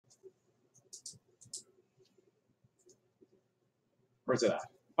Where's it at?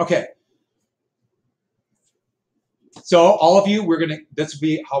 Okay. So all of you, this will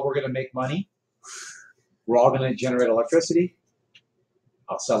be how we're gonna make money. We're all gonna generate electricity.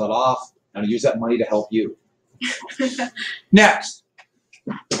 I'll sell it off, and I'll use that money to help you. Next,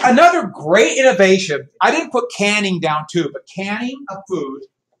 another great innovation. I didn't put canning down too, but canning of food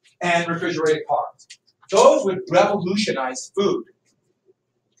and refrigerated cars. Those would revolutionize food.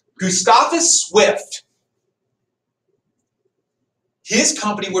 Gustavus Swift, his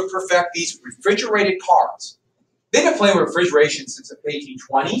company would perfect these refrigerated cars. They've been playing with refrigeration since the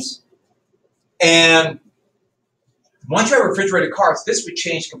 1820s. And once you have refrigerated cars, this would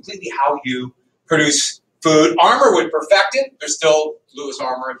change completely how you produce food. Armour would perfect it. There's still Lewis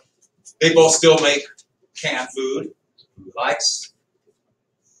Armour. They both still make canned food. Who likes?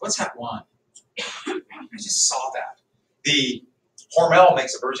 What's that one? I just saw that. The Hormel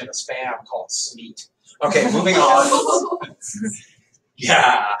makes a version of Spam called Smeat. Okay, moving on.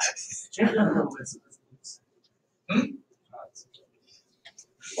 Yeah.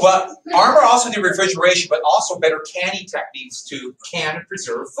 Well, Armour also did refrigeration, but also better canning techniques to can and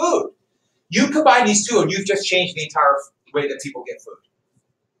preserve food. You combine these two, and you've just changed the entire way that people get food.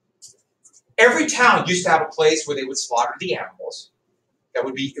 Every town used to have a place where they would slaughter the animals. That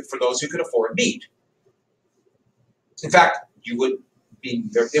would be for those who could afford meat. In fact, you would be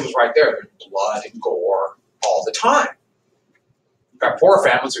there. It was right there. There's blood and gore all the time. In fact, poor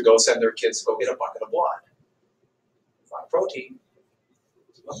families would go send their kids to go get a bucket of blood. Find protein.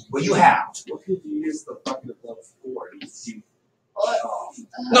 What you have? What could you use the bucket of blood for?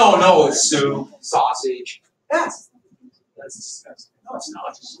 No, it's soup, sausage. That's disgusting. No, it's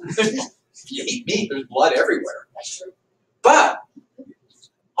not. If you eat meat, there's blood everywhere. But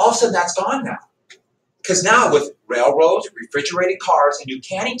all of a sudden, that's gone now. Because now with railroads, refrigerated cars, and new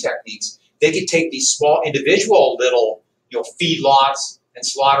canning techniques, they could take these small individual little, feedlots and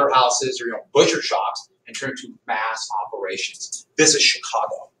slaughterhouses or butcher shops and turn to mass operations. This is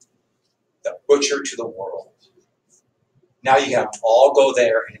Chicago, the butcher to the world. Now you have to all go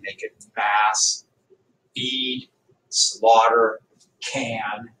there and make it mass, feed, slaughter,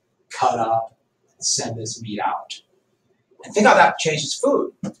 can, cut up, and send this meat out. And think how that changes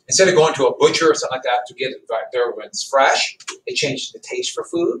food. Instead of going to a butcher or something like that to get it right there when it's fresh, it changes the taste for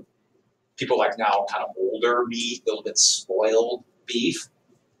food. People like now kind of older meat, a little bit spoiled beef.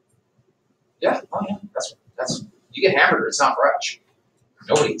 Yeah, oh yeah, that's you get hamburger, it's not fresh.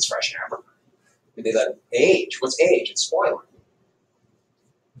 Nobody eats fresh hamburger. They let it age. What's age? It's spoiling.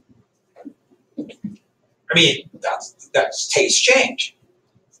 I mean, that's taste change.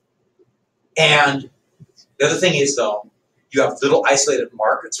 And the other thing is, though, you have little isolated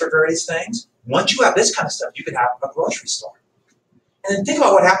markets for various things. Once you have this kind of stuff, you can have a grocery store. And then think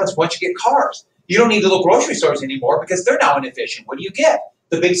about what happens once you get cars. You don't need little grocery stores anymore because they're now inefficient. What do you get?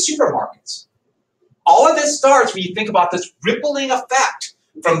 The big supermarkets. All of this starts when you think about this rippling effect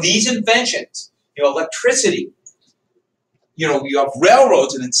from these inventions. Electricity. You have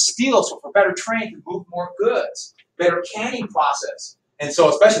railroads and then steel, so for better trains, you move more goods. Better canning process. And so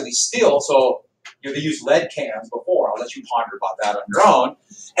especially steel, so they used lead cans before. I'll let you ponder about that on your own.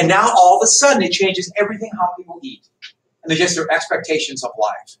 And now all of a sudden it changes everything how people eat. And they're just their expectations of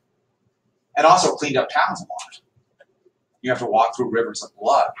life. And also cleaned up towns a lot. You have to walk through rivers of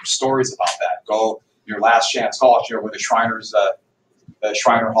blood. There's stories about that. Go your last chance call, where the Shriners, the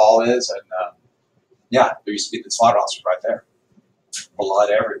Shriner Hall is, and yeah, there used to be the slaughterhouse right there. Blood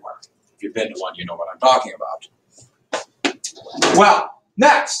everywhere. If you've been to one, you know what I'm talking about. Well,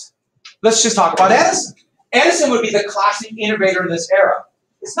 next, let's just talk about Edison. Edison would be the classic innovator in this era.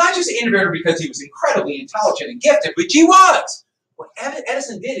 It's not just an innovator because he was incredibly intelligent and gifted, which he was. What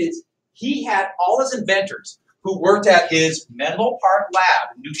Edison did is he had all his inventors who worked at his Menlo Park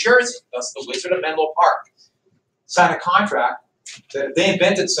lab in New Jersey, thus the Wizard of Menlo Park, sign a contract that if they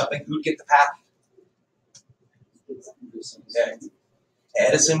invented something, who'd get the patent? Okay.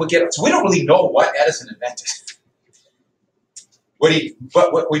 Edison would get it. So we don't really know what Edison invented.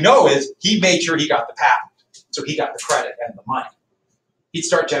 But what we know is he made sure he got the patent. So he got the credit and the money. He'd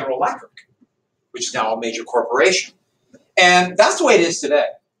start General Electric, which is now a major corporation. And that's the way it is today.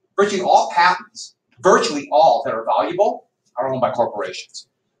 Virtually all patents, virtually all that are valuable, are owned by corporations.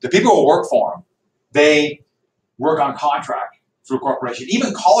 The people who work for them, they work on contract through a corporation.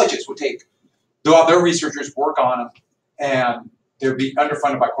 Even colleges would they'll have their researchers work on them, and they'll be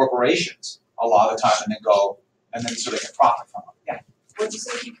underfunded by corporations a lot of the time, and then so they can profit from them. Yeah. What did you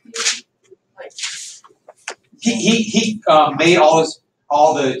say he created? Like, he made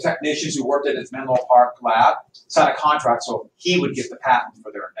all the technicians who worked at his Menlo Park lab sign a contract so he would get the patent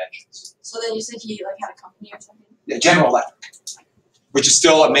for their inventions. So then you said he had a company or something? Yeah, General Electric. which is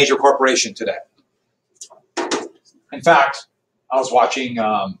still a major corporation today. In fact, I was watching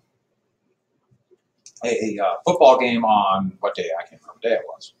a football game on what day? I can't remember what day it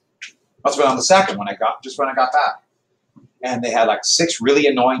was. Must have been on the second when I got back, and they had like 6 really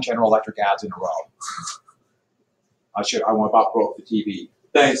annoying General Electric ads in a row. I about broke the TV.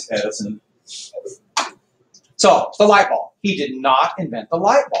 Thanks, Edison. So the light bulb. He did not invent the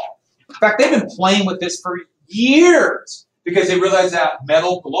light bulb. In fact, they've been playing with this for years because they realized that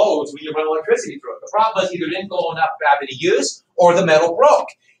metal glows when you run electricity through it. The problem is either it didn't glow enough to have any use or the metal broke.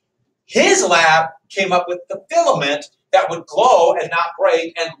 His lab came up with the filament that would glow and not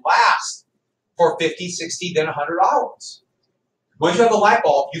break and last for 50, 60, then 100 hours. Once you have a light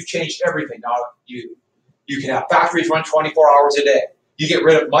bulb, you've changed everything. Now you can have factories run 24 hours a day. You get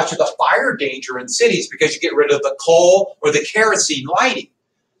rid of much of the fire danger in cities because you get rid of the coal or the kerosene lighting.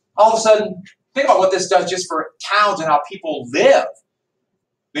 All of a sudden, think about what this does just for towns and how people live.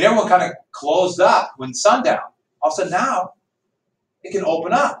 I mean, everyone kind of closed up when sundown. All of a sudden now, it can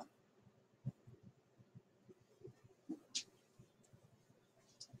open up.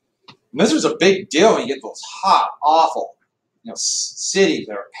 And this was a big deal when you get those hot, awful, cities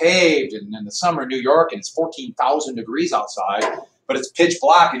that are paved, and in the summer in New York, and it's 14,000 degrees outside, but it's pitch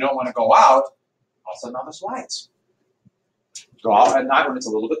black, you don't want to go out. All of a sudden, now there's lights. Go out at night when it's a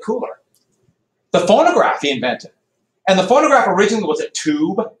little bit cooler. The phonograph he invented. And the phonograph originally was a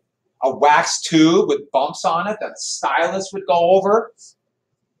tube, a wax tube with bumps on it that a stylus would go over.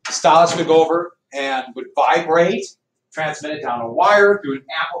 The stylus would go over and would vibrate, transmit it down a wire through an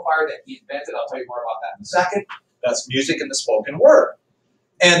amplifier that he invented. I'll tell you more about that in a second. That's music in the spoken word.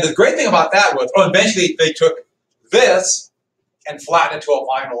 And the great thing about that was, eventually they took this and flattened it to a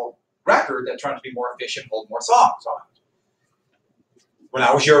vinyl record that turned to be more efficient, hold more songs on it. When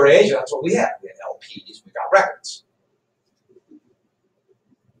I was your age, that's what we had. We had LPs, we got records.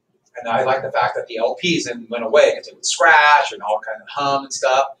 And I like the fact that the LPs then went away because it would scratch and all kind of hum and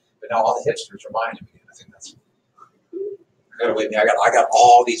stuff. But now all the hipsters are buying them again. I think that's. I gotta wait. I got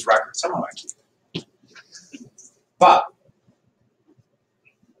all these records. Some of them I keep. But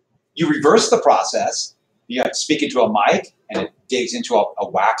you reverse the process. You have to speak into a mic, and it digs into a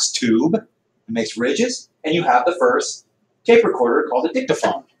wax tube and makes ridges, and you have the first tape recorder called a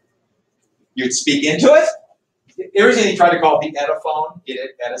dictaphone. You'd speak into it. Originally, he tried to call it the Ediphone. Get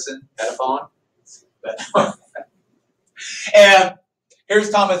it, Edison? Ediphone? And here's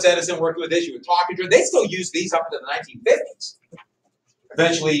Thomas Edison working with this. You would talk to her. They still use these up into the 1950s.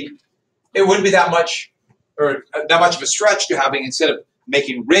 Eventually, it wouldn't be that much of a stretch to having, instead of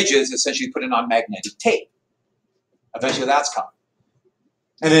making ridges, essentially putting on magnetic tape. Eventually, that's come.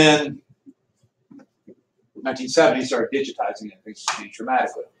 And then 1970, started digitizing it, and things changed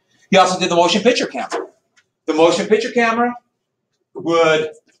dramatically. He also did the motion picture camera. The motion picture camera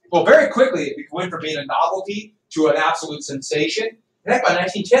would, very quickly, it went from being a novelty to an absolute sensation. And then by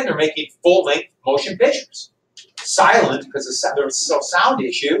 1910, they're making full-length motion pictures. Silent, because there was no sound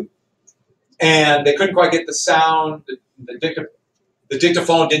issue, and they couldn't quite get the sound. The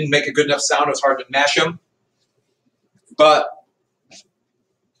dictaphone didn't make a good enough sound. It was hard to mesh them. But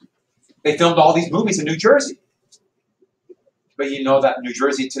they filmed all these movies in New Jersey. But you know that New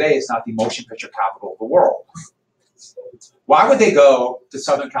Jersey today is not the motion picture capital of the world. Why would they go to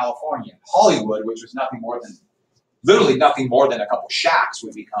Southern California? Hollywood, which was literally nothing more than a couple shacks,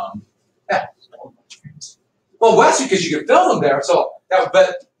 would become. Yeah. Well, West, because you could film them there. So,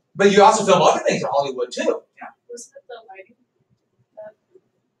 but you also film other things in Hollywood too. Yeah. Was that the lighting?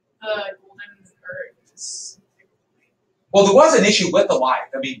 The golden or? Well, there was an issue with the light.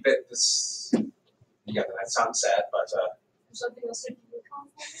 I mean, you got that sunset, but. Something else that you would call?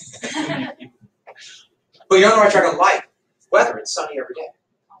 But you're on the right track on light. Weather, it's sunny every day.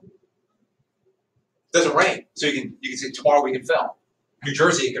 It doesn't rain. So you can say tomorrow we can film. New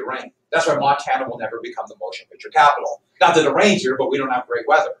Jersey, it could rain. That's why Montana will never become the motion picture capital. Not that it rains here, but we don't have great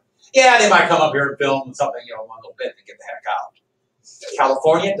weather. Yeah, they might come up here and film something, one little bit and get the heck out.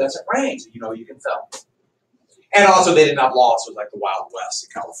 California, it doesn't rain, so you can film. And also they didn't have laws, so it was like the Wild West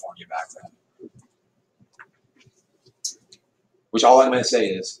in California back then. Which all I'm going to say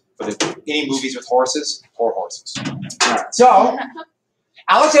is, for any movies with horses, poor horses. All right. So,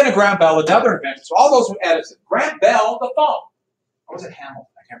 Alexander Graham Bell, another inventor. So all those were Edison. Graham Bell, the phone. Or was it Hamilton?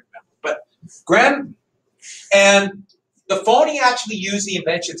 I can't remember. But Graham, and the phone, he actually used the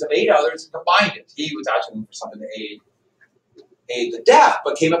inventions of 8 others and combined it. He was actually looking for something to aid the deaf,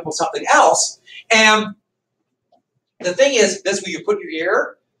 but came up with something else. And the thing is, this where you put your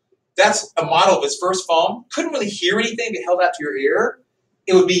ear. That's a model of his first phone. Couldn't really hear anything, but held that to your ear.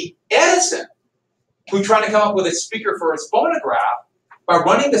 It would be Edison who tried to come up with a speaker for his phonograph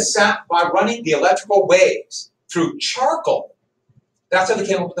By running the electrical waves through charcoal, that's how they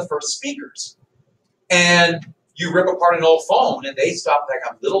came up with the first speakers. And you rip apart an old phone, and they stop like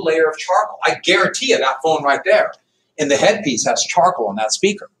a little layer of charcoal. I guarantee you that phone right there in the headpiece has charcoal in that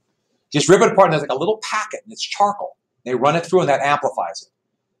speaker. Just rip it apart, and there's like a little packet, and it's charcoal. They run it through, and that amplifies it.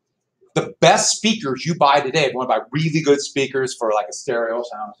 The best speakers you buy today, if you want to buy really good speakers for like a stereo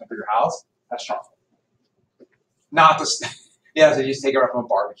sound for your house, that's charcoal. Not the, yeah, so you just take it right from a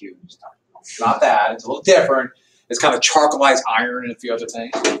barbecue. And just not that. It's a little different. It's kind of charcoalized iron and a few other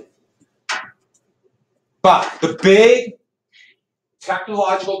things. But the big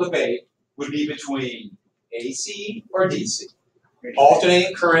technological debate would be between AC or DC,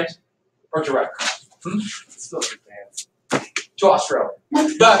 alternating current or direct current. It's still Japan. To Australia.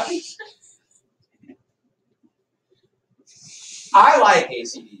 But I like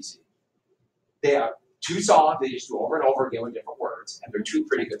AC/DC. They have two songs they just do over and over again with different words, and they're two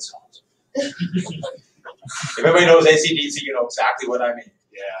pretty good songs. If everybody knows AC/DC, you know exactly what I mean.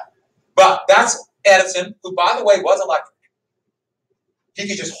 Yeah. But that's Edison, who, by the way, was electric. He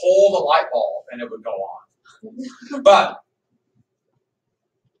could just hold a light bulb and it would go on. But,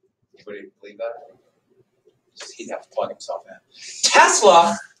 anybody believe that? He'd have to plug himself in.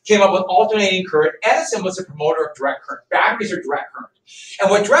 Tesla came up with alternating current. Edison was a promoter of direct current. Batteries are direct current. And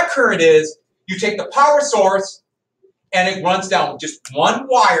what direct current is, you take the power source and it runs down just one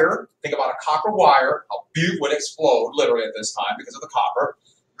wire. Think about a copper wire. A butte would explode literally at this time because of the copper.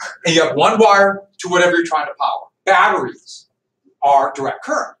 And you have one wire to whatever you're trying to power. Batteries are direct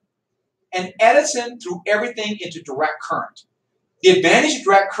current. And Edison threw everything into direct current. The advantage of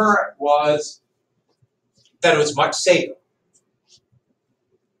direct current was that it was much safer.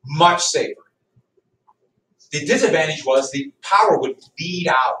 Much safer. The disadvantage was the power would bleed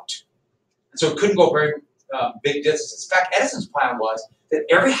out. So it couldn't go very big distances. In fact, Edison's plan was that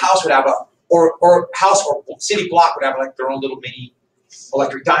every house would have or house or city block would have like their own little mini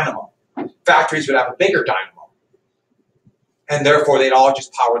electric dynamo. Factories would have a bigger dynamo. And therefore, they'd all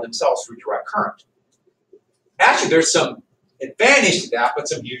just power themselves through direct current. Actually, there's some advantage to that, but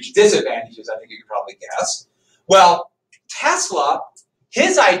some huge disadvantages, I think you could probably guess. Well, Tesla,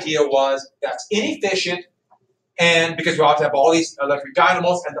 his idea was that's inefficient, and because we have to have all these electric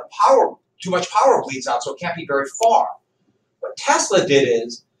dynamos, and the power, too much power bleeds out, so it can't be very far. What Tesla did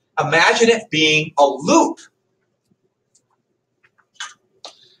is, imagine it being a loop.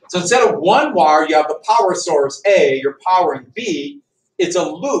 So instead of one wire, you have the power source A, you're powering B, it's a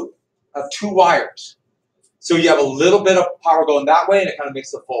loop of two wires. So you have a little bit of power going that way, and it kind of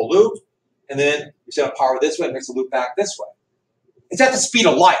makes the full loop. And then you set up power this way, and it makes the loop back this way. It's at the speed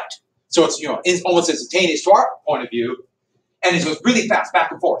of light. So it's, it's almost instantaneous to our point of view. And it goes really fast,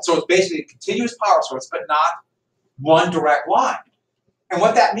 back and forth. So it's basically a continuous power source, but not one direct line. And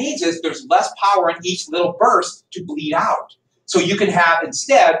what that means is there's less power in each little burst to bleed out. So you can have,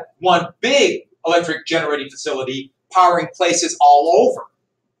 instead, one big electric generating facility powering places all over,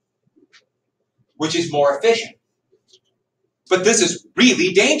 which is more efficient. But this is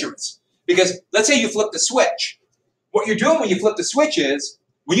really dangerous. Because let's say you flip the switch. What you're doing when you flip the switch is,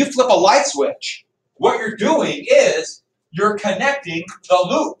 when you flip a light switch, what you're doing is you're connecting the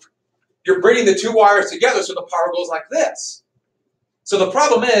loop. You're bringing the two wires together so the power goes like this. So the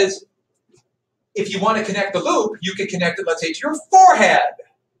problem is, if you want to connect the loop, you can connect it, let's say, to your forehead.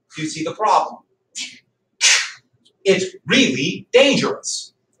 Do you see the problem? It's really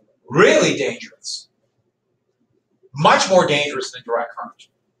dangerous. Really dangerous. Much more dangerous than direct current.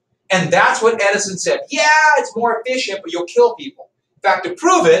 And that's what Edison said. Yeah, it's more efficient, but you'll kill people. In fact, to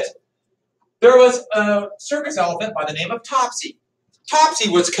prove it, there was a circus elephant by the name of Topsy. Topsy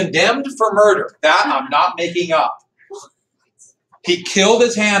was condemned for murder. That I'm not making up. He killed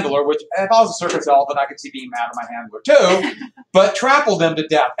his handler, which, if I was a circus elephant, I could see being mad at my handler too, but trampled him to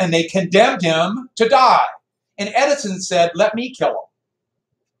death, and they condemned him to die. And Edison said, let me kill him.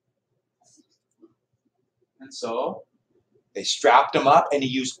 And so they strapped him up, and he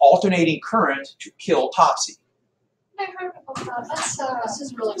used alternating current to kill Topsy. I heard about that. This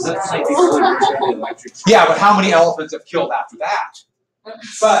is really That's sad. like the electric. Yeah, but how many elephants have killed after that?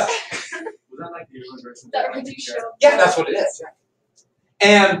 But Was that like the universe? That really show. yeah, that's what it is.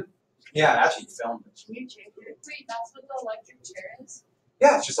 And yeah, actually filmed it. Can you change it? Wait, that's what the electric chair is?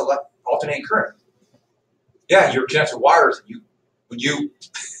 Yeah, it's just alternating current. Yeah, you're connected wires, and when you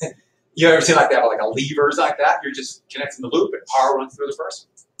ever seen like that, like a levers like that, you're just connecting the loop and power runs through the person.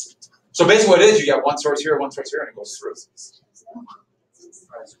 So basically what it is, you got one source here, and it goes through.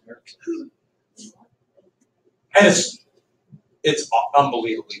 And it's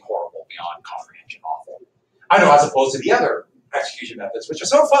unbelievably horrible, beyond comprehension, awful. I know, as opposed to the other execution methods, which are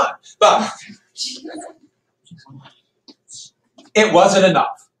so fun. But it wasn't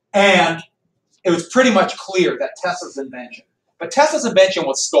enough. And it was pretty much clear that Tesla's invention. But Tesla's invention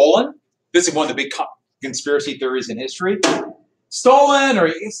was stolen. This is one of the big conspiracy theories in history. Stolen, or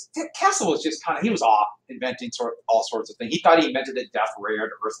Tesla was just kind of, he was off inventing all sorts of things. He thought he invented the death ray or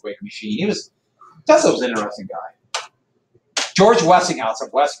the earthquake machine. Tesla was an interesting guy. George Westinghouse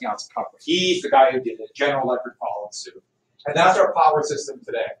of Westinghouse Company. He's the guy who did the General Electric follow-suit. And that's our power system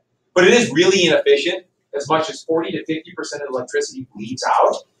today. But it is really inefficient. As much as 40 to 50% of electricity bleeds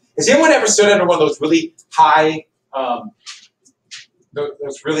out. Has anyone ever stood under one of those really high,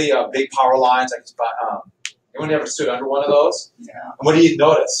 those really big power lines? Like, anyone ever stood under one of those? Yeah. And what do you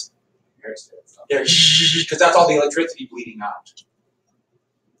notice? Yeah, because that's all the electricity bleeding out.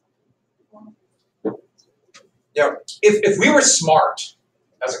 Yeah, if we were smart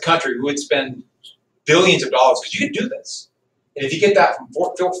as a country, we would spend billions of dollars, because you could do this. And if you get that from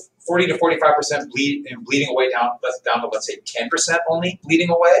 40 to 45% bleeding away down to, let's say, 10% only bleeding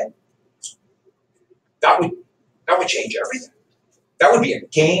away, that would change everything. That would be a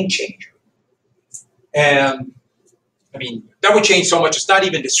game changer. And, I mean, that would change so much, it's not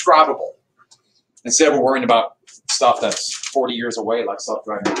even describable. Instead of worrying about stuff that's 40 years away, like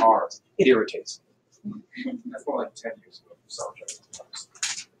self-driving cars, it irritates me. That's more like 10 years ago. Self-driving cars.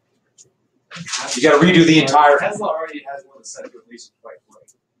 You got to redo the entire. Tesla already has one that's set to release quite quick.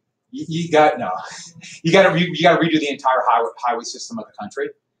 You got to redo the entire highway system of the country.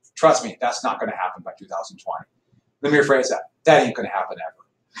 Trust me, that's not going to happen by 2020. Let me rephrase that. That ain't going to happen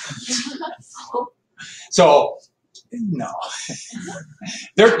ever. So, no.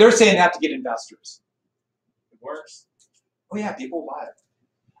 They're saying that to get investors. It works. Oh yeah, people buy it.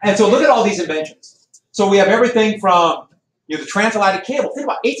 And so look at all these inventions. So we have everything from the transatlantic cable. Think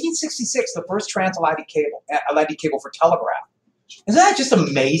about 1866, the first transatlantic cable for telegraph. Isn't that just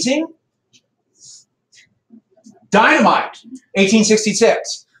amazing? Dynamite,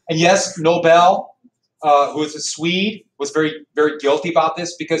 1866. And yes, Nobel, who was a Swede, was very, very guilty about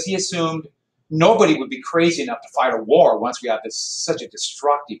this because he assumed nobody would be crazy enough to fight a war once we have such a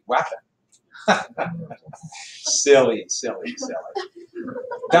destructive weapon. Silly.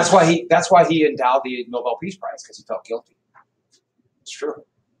 That's why he endowed the Nobel Peace Prize, because he felt guilty. It's true.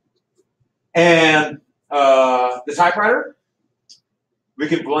 And the typewriter, we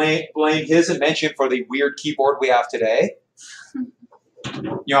can blame his invention for the weird keyboard we have today.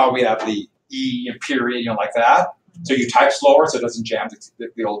 We have the E and period, like that. So you type slower so it doesn't jam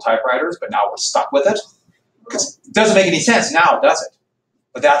the old typewriters, but now we're stuck with it. Because it doesn't make any sense now, does it?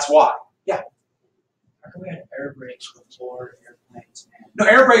 But that's why. Yeah. How come we had air brakes before airplanes? No,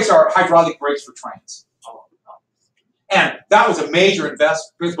 air brakes are hydraulic brakes for trains. And that was a major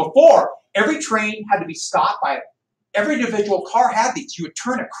investment, because before, every train had to be stopped by every individual car had these. You would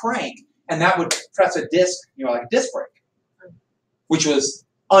turn a crank, and that would press a disc, like a disc brake, which was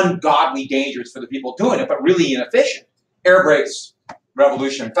ungodly dangerous for the people doing it, but really inefficient. Air brakes,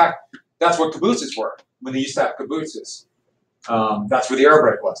 revolution. In fact, that's what cabooses were when they used to have cabooses. That's where the air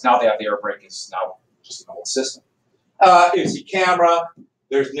brake was. Now they have the air brake is now just an old system. You see camera.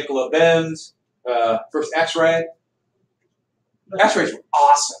 There's Nicola Benz, first X-ray. X-rays were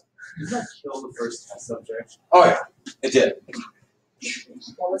awesome. Did that kill the first test subject? Oh yeah, it did.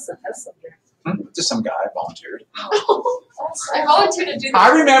 What was the test subject? Just some guy volunteered. I volunteered to do that.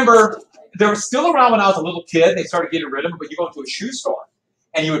 I remember they were still around when I was a little kid. They started getting rid of them, but you go into a shoe store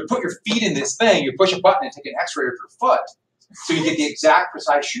and you would put your feet in this thing. You push a button and take an X-ray of your foot, so you get the exact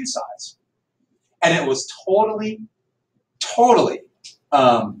precise shoe size. And it was totally,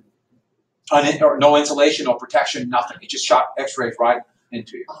 no insulation, no protection, nothing. It just shot X-rays right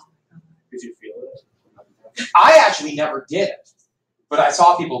into you. Did you feel it? I actually never did it, but I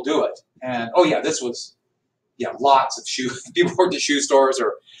saw people do it. And oh yeah, this was, lots of people worked at shoe stores,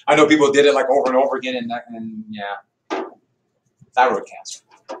 or I know people did it like over and over again, and thyroid cancer.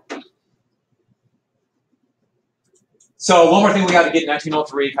 So one more thing we got to get in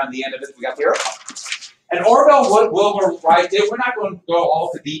 1903, kind of the end of it, we got the airplane. And Orville Wilbur Wright did. We're not going to go all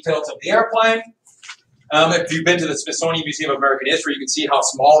the details of the airplane. If you've been to the Smithsonian Museum of American History, you can see how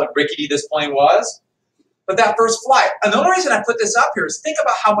small and rickety this plane was. But that first flight, and the only reason I put this up here is think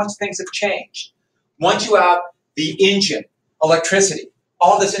about how much things have changed. Once you have the engine, electricity,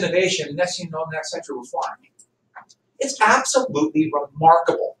 all this innovation, next thing you know, next century we're flying. It's absolutely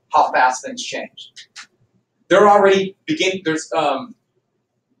remarkable how fast things changed. They're already there's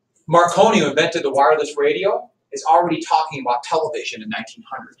Marconi, who invented the wireless radio, is already talking about television in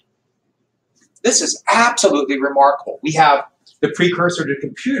 1900. This is absolutely remarkable. We have the precursor to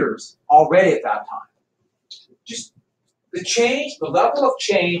computers already at that time. Just the level of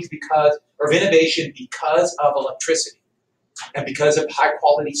change of innovation because of electricity and because of high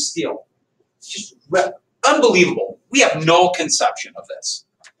quality steel. It's just unbelievable. We have no conception of this.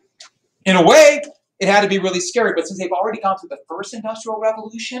 In a way, it had to be really scary, but since they've already gone through the first industrial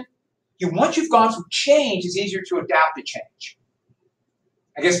revolution, once you've gone through change, it's easier to adapt to change.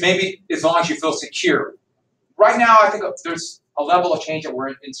 I guess maybe as long as you feel secure. Right now, I think there's a level of change that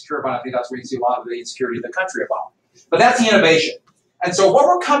we're insecure about. I think that's where you see a lot of the insecurity of the country about. But that's the innovation. And so what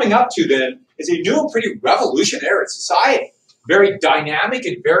we're coming up to then is a new and pretty revolutionary society. Very dynamic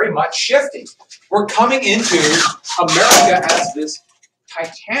and very much shifting. We're coming into America as this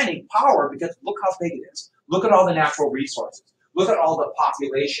titanic power because look how big it is. Look at all the natural resources. Look at all the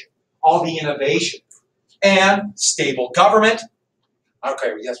population, all the innovation, and stable government.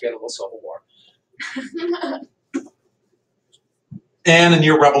 Okay, yes, we had a little civil war. And a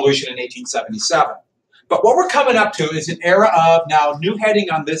near revolution in 1877. But what we're coming up to is an era of now new heading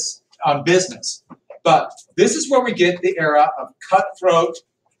on business. But this is where we get the era of cutthroat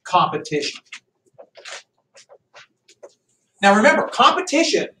competition. Now remember,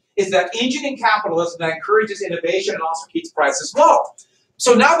 competition is that engine in capitalism that encourages innovation and also keeps prices low.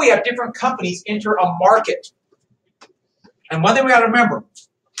 So now we have different companies enter a market. And one thing we got to remember,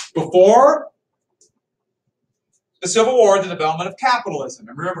 before the Civil War, the development of capitalism.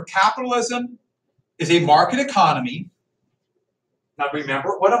 And remember, capitalism is a market economy. Now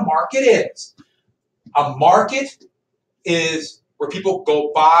remember what a market is. A market is where people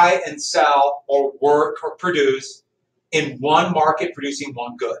go buy and sell or work or produce in one market producing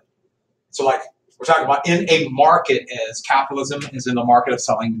one good. So like we're talking about in a market is capitalism is in the market of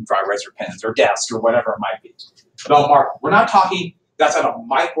selling dry eraser pens or desks or whatever it might be. The market. We're not talking, that's on a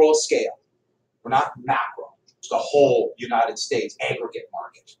micro scale. We're not macro. It's the whole United States aggregate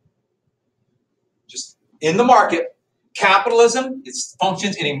market. Just in the market, capitalism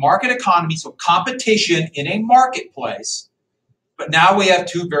functions in a market economy, so competition in a marketplace. But now we have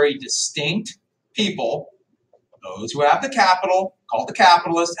two very distinct people, those who have the capital, called the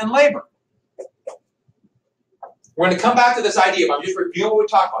capitalists, and labor. We're going to come back to this idea, but I'm just reviewing what we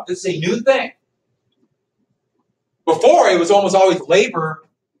talked about. This is a new thing. Before, it was almost always labor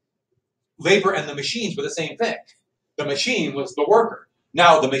and the machines were the same thing. The machine was the worker.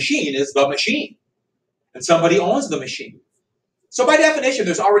 Now the machine is the machine. And somebody owns the machine. So by definition,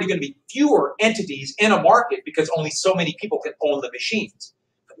 there's already going to be fewer entities in a market because only so many people can own the machines.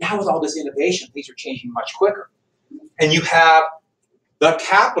 But now with all this innovation, things are changing much quicker. And you have the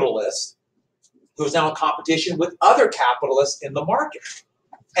capitalist who's now in competition with other capitalists in the market.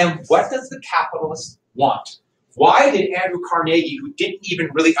 And what does the capitalist want? Why did Andrew Carnegie, who didn't even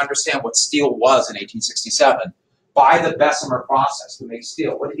really understand what steel was in 1867, buy the Bessemer process to make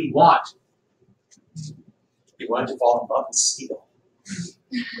steel? What did he want? He wanted to fall in love with steel.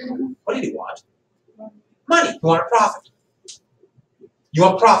 What did he want? Money. He wanted profit. You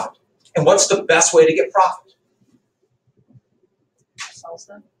want profit. And what's the best way to get profit? Sell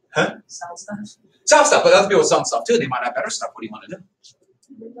stuff. Huh? Sell stuff. Sell stuff, but other people sell stuff too. They might have better stuff. What do you want to do?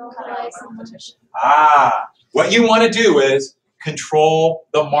 Competition. What you want to do is control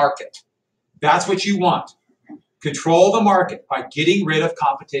the market. That's what you want. Control the market by getting rid of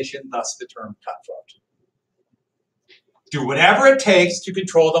competition, thus the term cutthroat. Do whatever it takes to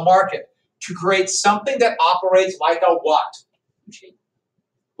control the market, to create something that operates like a what? Machine.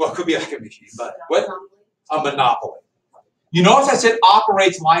 Well, it could be like a machine, but what? A monopoly. You notice I said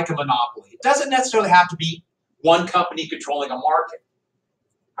operates like a monopoly. It doesn't necessarily have to be one company controlling a market.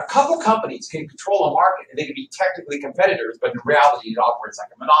 A couple companies can control a market and they can be technically competitors, but in reality it operates like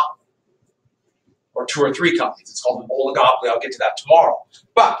a monopoly. Or two or three companies. It's called an oligopoly. I'll get to that tomorrow.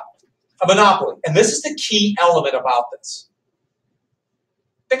 But a monopoly. And this is the key element about this.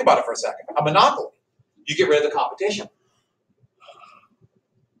 Think about it for a second. A monopoly. You get rid of the competition.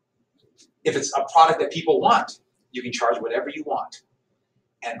 If it's a product that people want, you can charge whatever you want.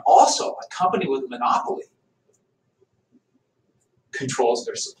 And also, a company with a monopoly controls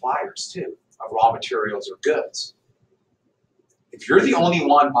their suppliers too, of raw materials or goods. If you're the only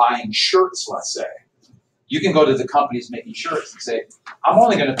one buying shirts, let's say, you can go to the companies making shirts and say, I'm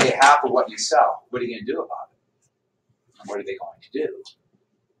only going to pay half of what you sell. What are you going to do about it? And what are they going to do?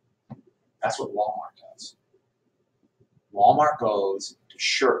 That's what Walmart does. Walmart goes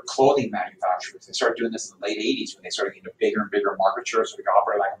to clothing manufacturers. They started doing this in the late 80s when they started getting a bigger and bigger market share so they could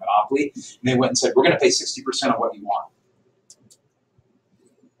operate like a monopoly. And they went and said, we're going to pay 60% of what you want.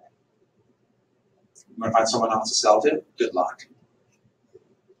 You want to find someone else to sell to? Good luck.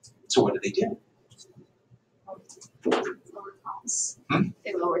 So what do? Lower costs.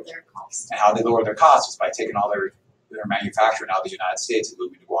 They lowered their costs. And how they lower their costs is by taking all their their manufacturing out of the United States and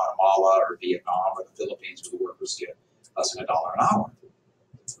moving to Guatemala or Vietnam or the Philippines where the workers get less than $1 an hour.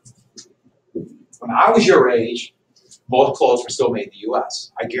 When I was your age, most clothes were still made in the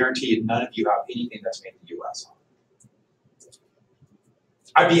U.S. I guarantee you none of you have anything that's made in the U.S.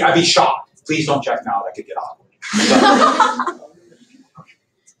 I'd be shocked. Please don't check now, that could get awkward.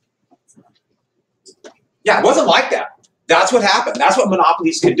 Yeah, it wasn't like that. That's what happened. That's what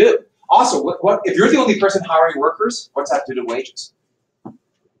monopolies can do. Also, what if you're the only person hiring workers, what's that do to wages?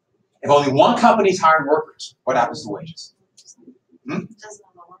 If only one company's hiring workers, what happens to wages?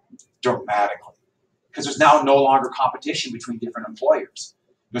 Dramatically. Because there's now no longer competition between different employers.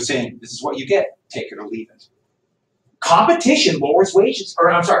 They're saying, this is what you get, take it or leave it. Competition lowers wages,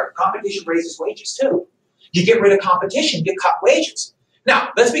 or I'm sorry, competition raises wages too. You get rid of competition, you cut wages.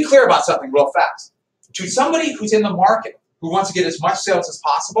 Now, let's be clear about something real fast. To somebody who's in the market, who wants to get as much sales as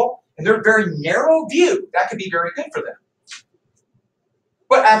possible, in their very narrow view, that could be very good for them.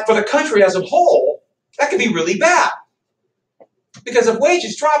 But for the country as a whole, that could be really bad. Because if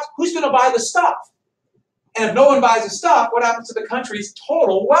wages drop, who's going to buy the stuff? And if no one buys the stuff, what happens to the country's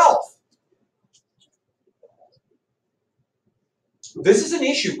total wealth? This is an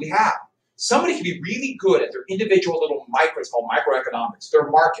issue we have. Somebody can be really good at their individual little micros called microeconomics, their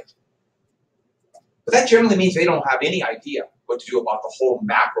market. But that generally means they don't have any idea what to do about the whole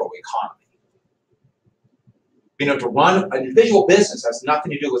macro economy. You know, to run an individual business has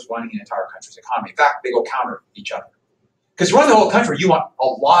nothing to do with running an entire country's economy. In fact, they go counter each other. Because to run the whole country, you want a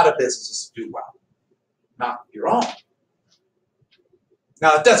lot of businesses to do well, not your own.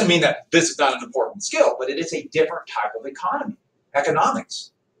 Now, it doesn't mean that this is not an important skill, but it is a different type of economy,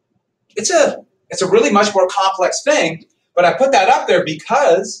 economics. It's a really much more complex thing, but I put that up there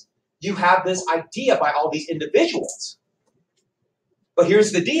because you have this idea by all these individuals. But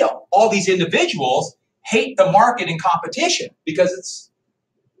here's the deal. All these individuals hate the market and competition because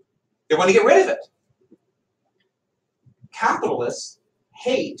they want to get rid of it. Capitalists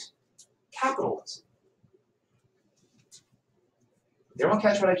hate capitalism. Did everyone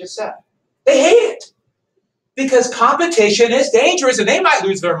catch what I just said? They hate it because competition is dangerous and they might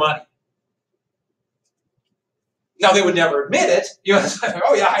lose their money. Now, they would never admit it. You know, it's like,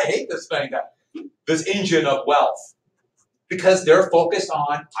 oh yeah, I hate this thing, this engine of wealth. Because they're focused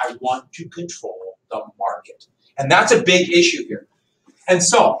on, I want to control the market. And that's a big issue here. And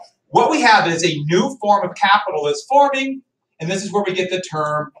so, what we have is a new form of capital is forming, and this is where we get the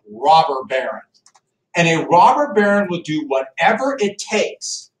term robber baron. And a robber baron will do whatever it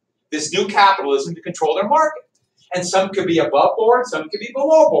takes, this new capitalism, to control their market. And some could be above board, some could be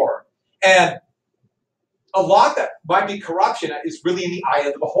below board. And a lot that might be corruption is really in the eye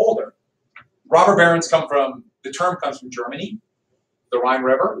of the beholder. Robber barons the term comes from Germany, the Rhine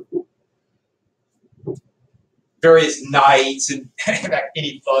River. Various knights and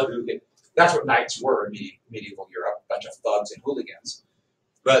any thug who could, that's what knights were in medieval Europe, a bunch of thugs and hooligans.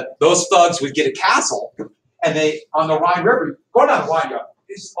 But those thugs would get a castle, and they, on the Rhine River, go down the Rhine,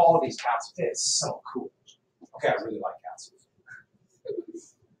 there's all of these castles. It's so cool. Okay, I really like castles.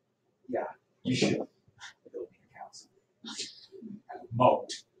 Yeah, you should.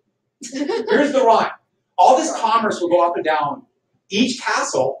 Moat. Here's the Rhine. All this commerce will go up and down. Each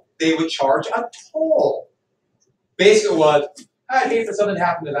castle, they would charge a toll. Basically, was I'd hate for something to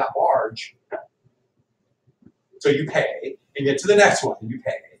happen to that barge. So you pay, and get to the next one, and you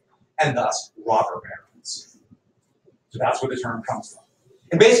pay, and thus robber barons. So that's where the term comes from.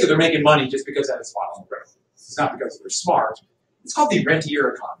 And basically, they're making money just because that is spot on the river. It's not because they're smart. It's called the rentier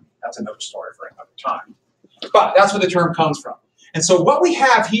economy. That's another story for another time. But that's where the term comes from. And so what we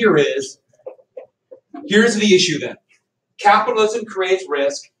have here is, here's the issue then. Capitalism creates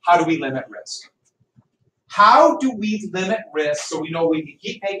risk. How do we limit risk? How do we limit risk so we know we can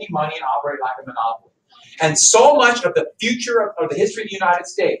keep making money and operate like a monopoly? And so much of the future of the history of the United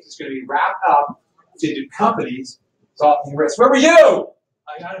States is going to be wrapped up into companies solving risk. Where were you?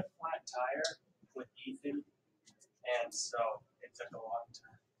 I got a flat tire with Ethan, and so it took a long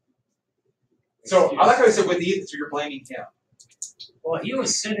time. So I like how I said with Ethan, so you're blaming him. Well, he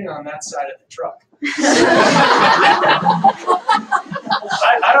was sitting on that side of the truck.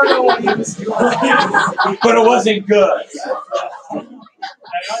 I don't know what he was doing. But it wasn't good. I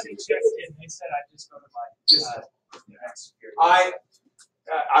already checked in. They said I'd just go to my next period.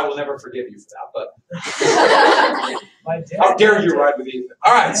 I will never forgive you for that, but how dare you ride with Ethan?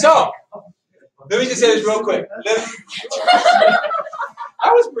 All right, so let me just say this real quick. That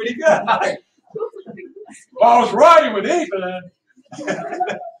was pretty good. Well, I was riding with Ethan.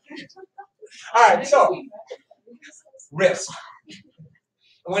 All right, so risk.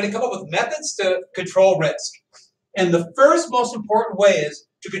 I'm going to come up with methods to control risk. And the first most important way is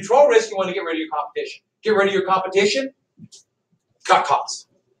to control risk, you want to get rid of your competition. Get rid of your competition, cut costs.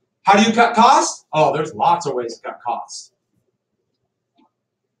 How do you cut costs? Oh, there's lots of ways to cut costs.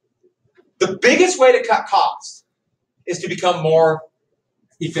 The biggest way to cut costs is to become more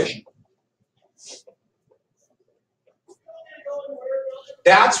efficient.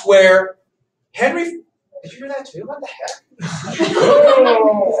 That's where Henry, did you hear that too? What the heck?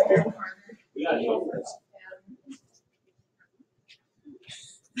 Oh.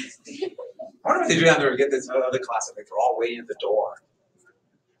 I wonder what they do down there to get this other class. I think they're all waiting at the door.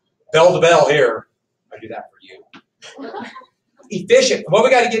 Bell to bell here. I do that for you. Efficient. What we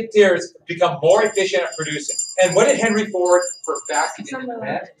got to get there is become more efficient at producing. And what did Henry Ford perfect?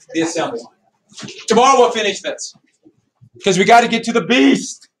 The assembly line. Tomorrow we'll finish this. Because we got to get to the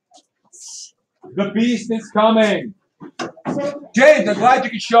beast. The beast is coming. James, I'm glad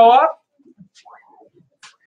you could show up.